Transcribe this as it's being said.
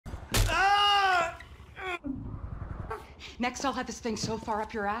Next, I'll have this thing so far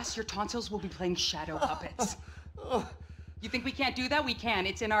up your ass, your tonsils will be playing shadow puppets. You think we can't do that? We can.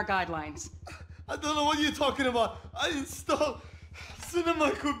 It's in our guidelines. I don't know what you're talking about. I installed cinema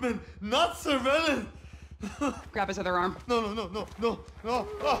equipment, not surveillance. Grab his other arm. No.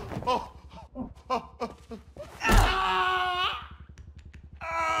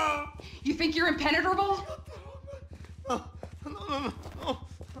 You think you're impenetrable? No.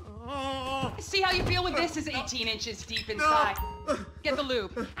 See how you feel when this is 18 inches deep inside. Get the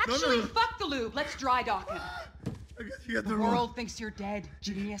lube. Actually, fuck the lube. Let's dry dock him. I guess you got The world thinks you're dead,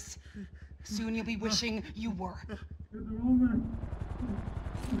 genius. Soon you'll be wishing you were. Who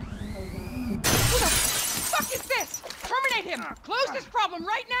the fuck is this? Terminate him! Close this problem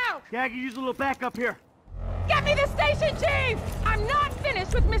right now! Yeah, I can use a little backup here. Get me the station chief! I'm not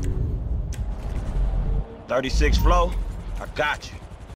finished with Miss... 36 flow, I got you.